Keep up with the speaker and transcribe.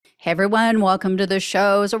Hey everyone, welcome to the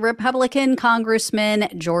show. So Republican Congressman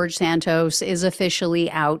George Santos is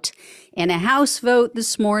officially out. In a House vote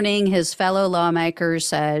this morning, his fellow lawmakers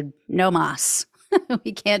said, no mas.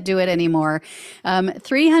 We can't do it anymore.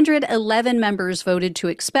 311 members voted to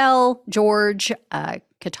expel George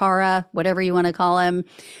Katara, whatever you want to call him,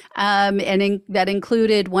 that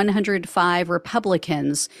included 105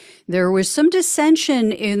 Republicans. There was some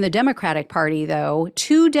dissension in the Democratic Party, though.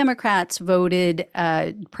 Two Democrats voted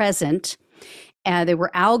present. They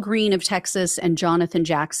were Al Green of Texas and Jonathan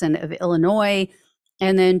Jackson of Illinois.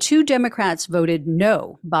 And then two Democrats voted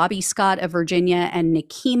no, Bobby Scott of Virginia and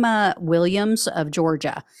Nikema Williams of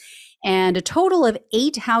Georgia. And a total of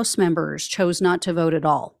 8 House members chose not to vote at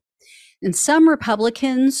all. And some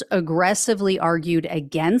Republicans aggressively argued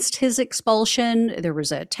against his expulsion. There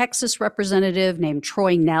was a Texas representative named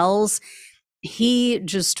Troy Nehls. He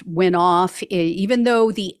just went off, even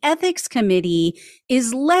though the Ethics Committee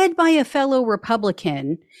is led by a fellow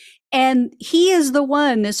Republican. And he is the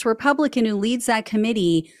one, this Republican who leads that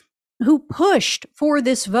committee, who pushed for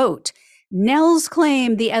this vote. Nehls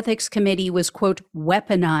claimed the Ethics Committee was, quote,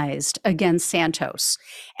 weaponized against Santos.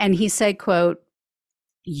 And he said, quote,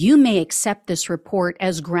 you may accept this report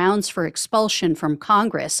as grounds for expulsion from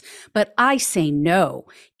Congress, but I say no.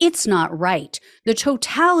 It's not right. The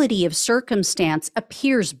totality of circumstance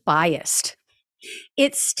appears biased.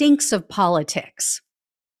 It stinks of politics.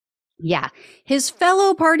 Yeah, his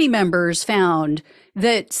fellow party members found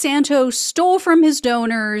that Santos stole from his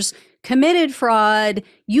donors, committed fraud,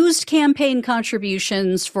 used campaign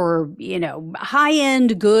contributions for,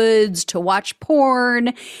 high-end goods to watch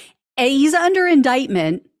porn. He's under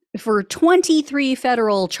indictment for 23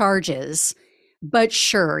 federal charges. But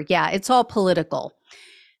sure, yeah, it's all political.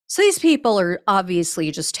 So these people are obviously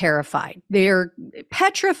just terrified. They're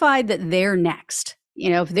petrified that they're next.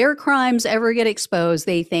 If their crimes ever get exposed,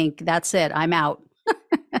 they think, that's it, I'm out.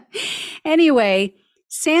 Anyway,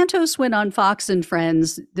 Santos went on Fox and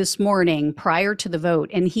Friends this morning prior to the vote,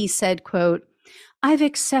 and he said, quote, I've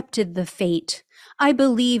accepted the fate. I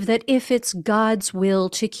believe that if it's God's will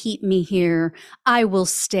to keep me here, I will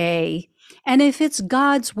stay. And if it's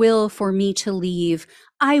God's will for me to leave,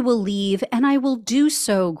 I will leave, and I will do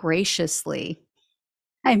so graciously.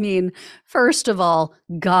 I mean, first of all,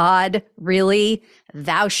 God, really?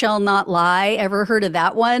 Thou shalt not lie. Ever heard of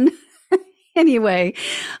that one? Anyway,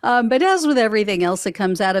 but as with everything else that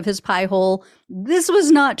comes out of his pie hole, this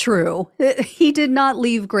was not true. He did not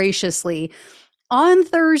leave graciously. On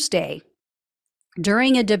Thursday,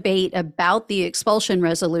 during a debate about the expulsion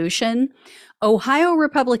resolution, Ohio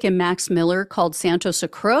Republican Max Miller called Santos a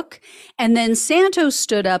crook, and then Santos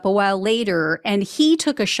stood up a while later and he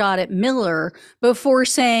took a shot at Miller before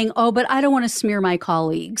saying, oh, but I don't want to smear my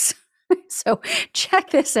colleagues. So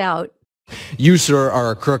check this out. You, sir,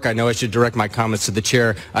 are a crook. I know I should direct my comments to the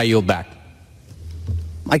chair. I yield back.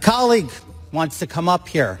 My colleague wants to come up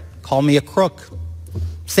here, call me a crook.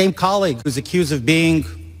 Same colleague who's accused of being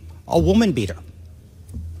a woman beater.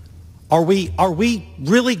 Are we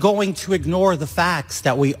really going to ignore the facts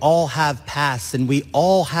that we all have passed and we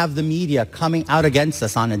all have the media coming out against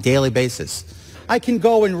us on a daily basis? I can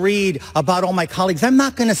go and read about all my colleagues. I'm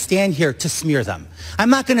not going to stand here to smear them. I'm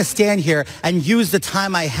not going to stand here and use the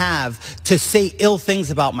time I have to say ill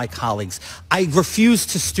things about my colleagues. I refuse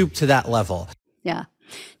to stoop to that level. Yeah.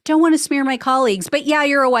 Don't want to smear my colleagues, but yeah,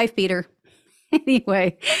 you're a wife beater.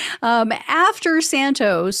 Anyway, after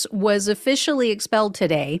Santos was officially expelled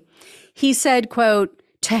today, he said, quote,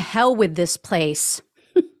 to hell with this place.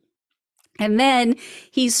 And then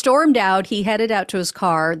he stormed out. He headed out to his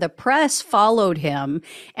car. The press followed him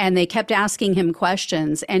and they kept asking him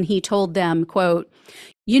questions. And he told them, quote,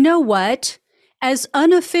 you know what? As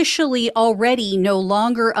unofficially already no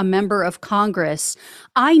longer a member of Congress,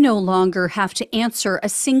 I no longer have to answer a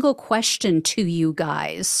single question to you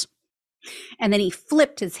guys. And then he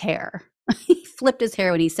flipped his hair. He flipped his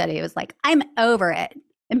hair when he said it. He was like, I'm over it.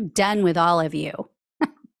 I'm done with all of you.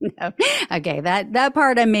 No. Okay, that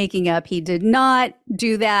part I'm making up. He did not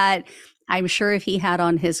do that. I'm sure if he had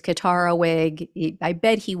on his Katara wig, I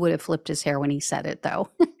bet he would have flipped his hair when he said it, though.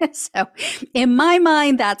 So in my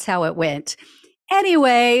mind, that's how it went.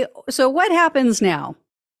 Anyway, so what happens now?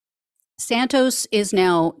 Santos is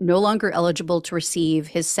now no longer eligible to receive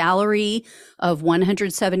his salary of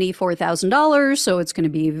 $174,000. So it's going to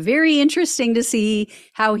be very interesting to see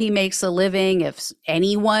how he makes a living, if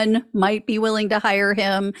anyone might be willing to hire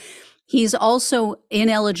him. He's also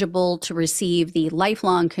ineligible to receive the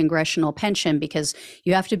lifelong congressional pension because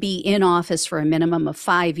you have to be in office for a minimum of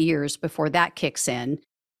 5 years before that kicks in.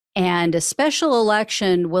 And a special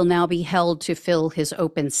election will now be held to fill his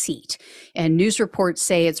open seat. And news reports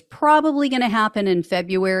say it's probably going to happen in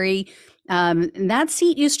February. That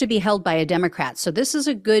seat used to be held by a Democrat. So this is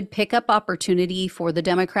a good pickup opportunity for the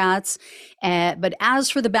Democrats. But as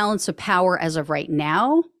for the balance of power as of right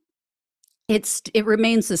now, it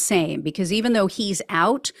remains the same, because even though he's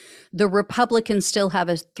out, the Republicans still have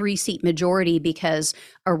a 3-seat majority because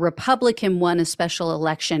a Republican won a special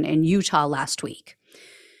election in Utah last week.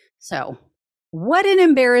 So what an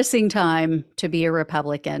embarrassing time to be a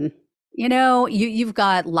Republican. You know, you've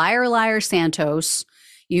got liar Santos.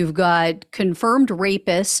 You've got confirmed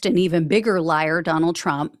rapist and even bigger liar Donald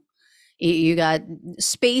Trump. You got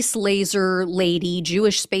space laser lady,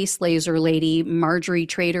 Jewish space laser lady, Marjorie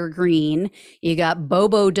Trader Green. You got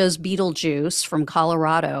Bobo does Beetlejuice from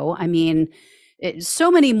Colorado. I mean,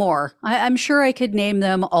 so many more. I'm sure I could name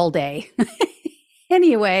them all day.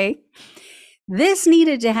 Anyway, this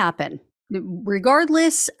needed to happen.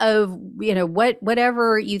 Regardless of,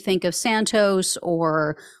 whatever you think of Santos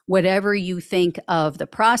or whatever you think of the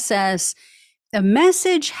process, a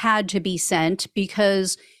message had to be sent,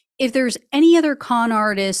 because if there's any other con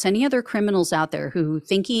artists, any other criminals out there who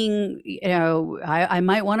thinking, I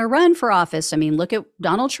might want to run for office. I mean, look at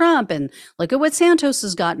Donald Trump and look at what Santos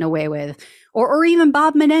has gotten away with, or even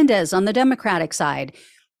Bob Menendez on the Democratic side.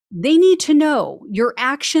 They need to know your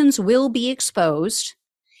actions will be exposed.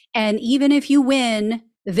 And even if you win,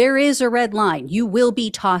 there is a red line. You will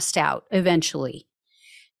be tossed out eventually.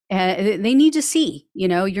 They need to see,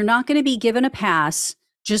 you're not going to be given a pass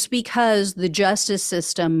just because the justice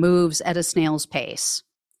system moves at a snail's pace.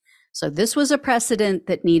 So this was a precedent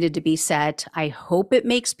that needed to be set. I hope it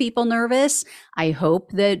makes people nervous. I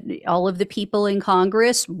hope that all of the people in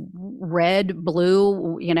Congress, red,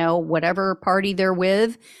 blue, whatever party they're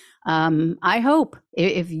with, I hope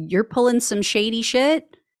if you're pulling some shady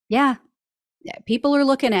shit, yeah, people are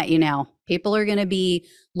looking at you now. People are going to be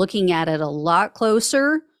looking at it a lot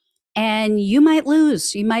closer, and you might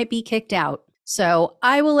lose. You might be kicked out. So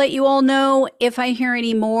I will let you all know if I hear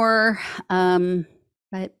any more.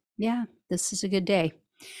 But yeah, this is a good day.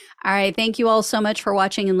 All right. Thank you all so much for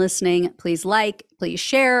watching and listening. Please like, please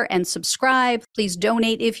share, and subscribe. Please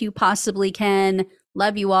donate if you possibly can.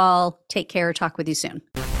 Love you all. Take care. Talk with you soon.